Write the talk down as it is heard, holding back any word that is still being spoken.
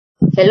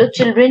Hello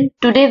children,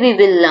 today we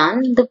will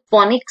learn the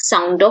phonic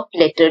sound of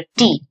letter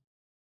T.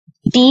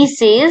 T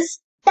says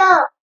T.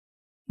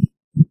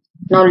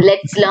 Now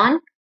let's learn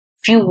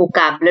few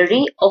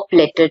vocabulary of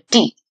letter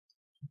T.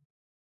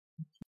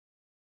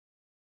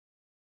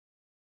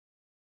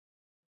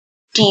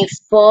 T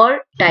for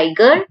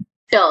tiger,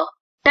 T,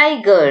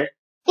 tiger.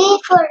 T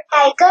for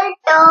tiger,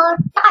 T,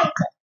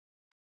 tiger.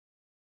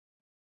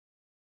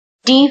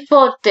 T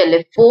for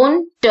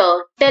telephone, T,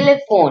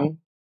 telephone.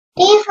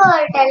 T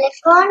for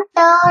telephone,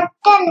 T,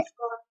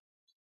 telephone.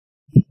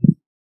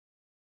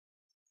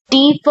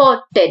 T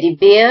for teddy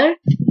bear,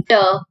 T,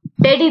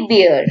 teddy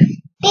bear.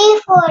 T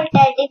for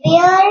teddy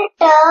bear,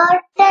 T,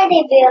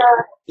 teddy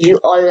bear.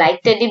 You all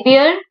like teddy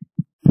bear?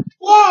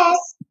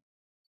 Yes.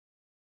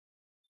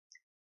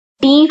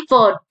 T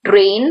for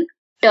train,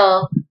 T,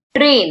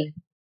 train.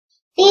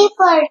 T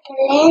for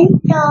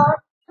train, T,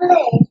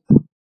 train.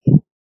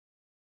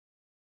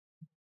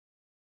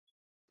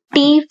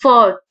 T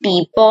for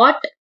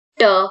teapot,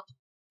 T,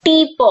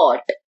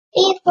 teapot.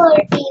 T for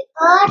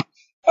teapot,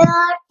 T,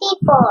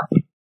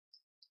 teapot.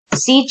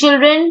 See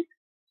children,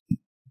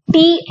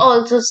 T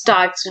also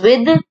starts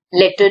with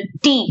letter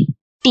T.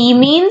 T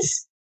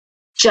means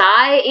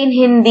chai in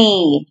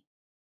Hindi.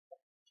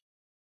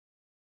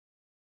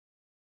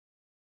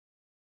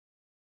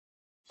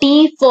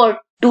 T for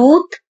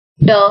tooth,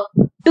 T,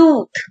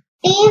 tooth.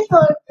 T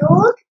for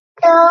tooth,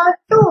 T,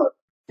 tooth.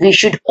 We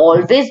should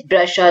always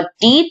brush our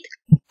teeth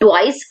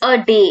twice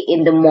a day,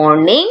 in the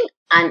morning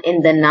and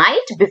in the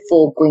night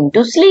before going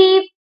to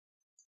sleep.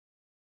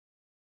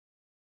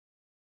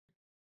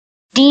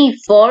 T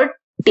for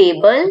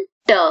table,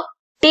 T,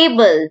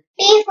 table.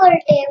 T for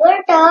table,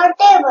 T,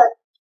 table.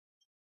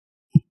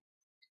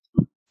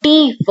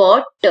 T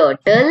for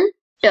turtle,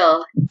 T,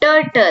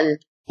 turtle.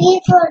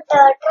 T for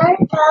turtle,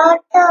 T,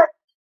 turtle.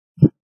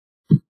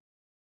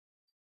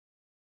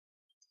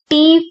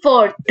 T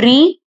for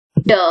tree,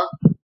 T,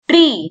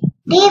 tree.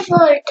 T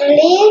for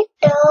tree,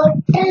 T,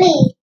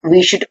 tree.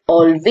 We should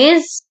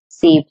always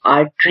save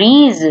our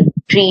trees.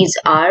 Trees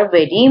are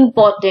very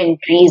important.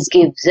 Trees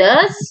gives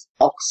us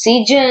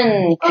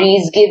oxygen.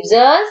 Trees gives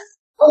us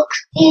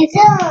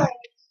Oxygen.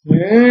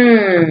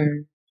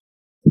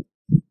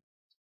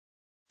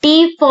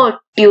 T for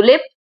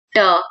tulip, T,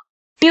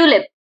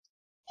 tulip.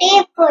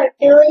 T for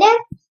tulip,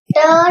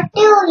 T,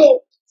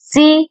 tulip.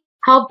 See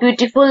how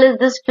beautiful is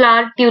this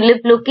flower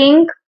tulip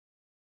looking?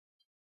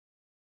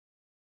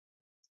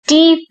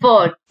 T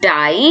for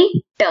tie,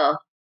 T,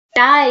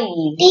 tie.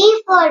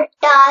 T for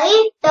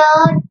tie, T,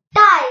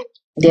 tie.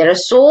 There are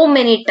so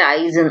many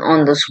ties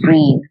on the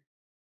screen.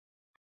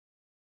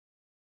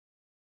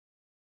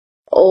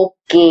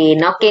 Okay,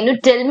 now can you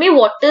tell me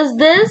what is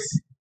this?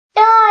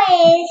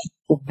 Toys.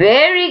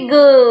 Very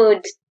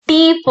good.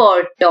 T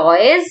for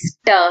toys,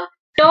 T,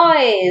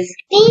 toys.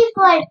 T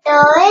for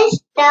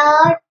toys, T,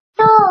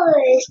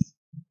 toys.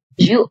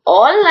 You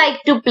all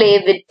like to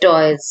play with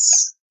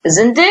toys,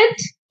 isn't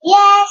it?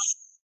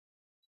 Yes.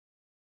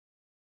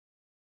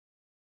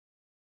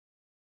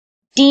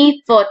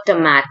 T for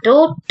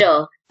tomato, T,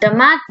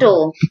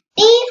 tomato.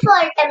 T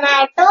for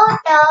tomato,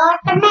 T,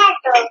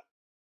 tomato.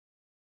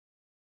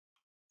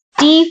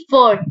 T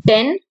for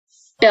 10,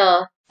 T,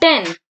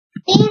 10.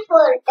 T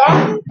for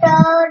 10, T,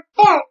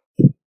 10.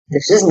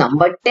 This is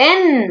number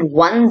 10,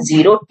 1,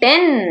 0,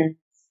 10.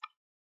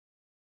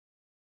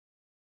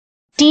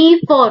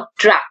 T for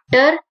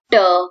tractor,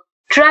 T,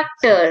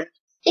 tractor.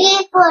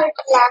 T for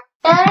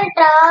tractor,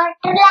 T,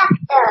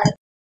 tractor.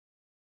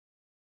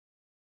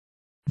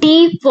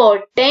 T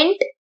for tent,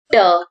 T,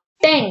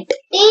 tent.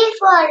 T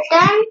for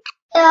tent,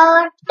 T,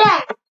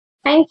 tent.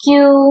 Thank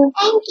you.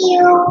 Thank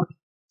you.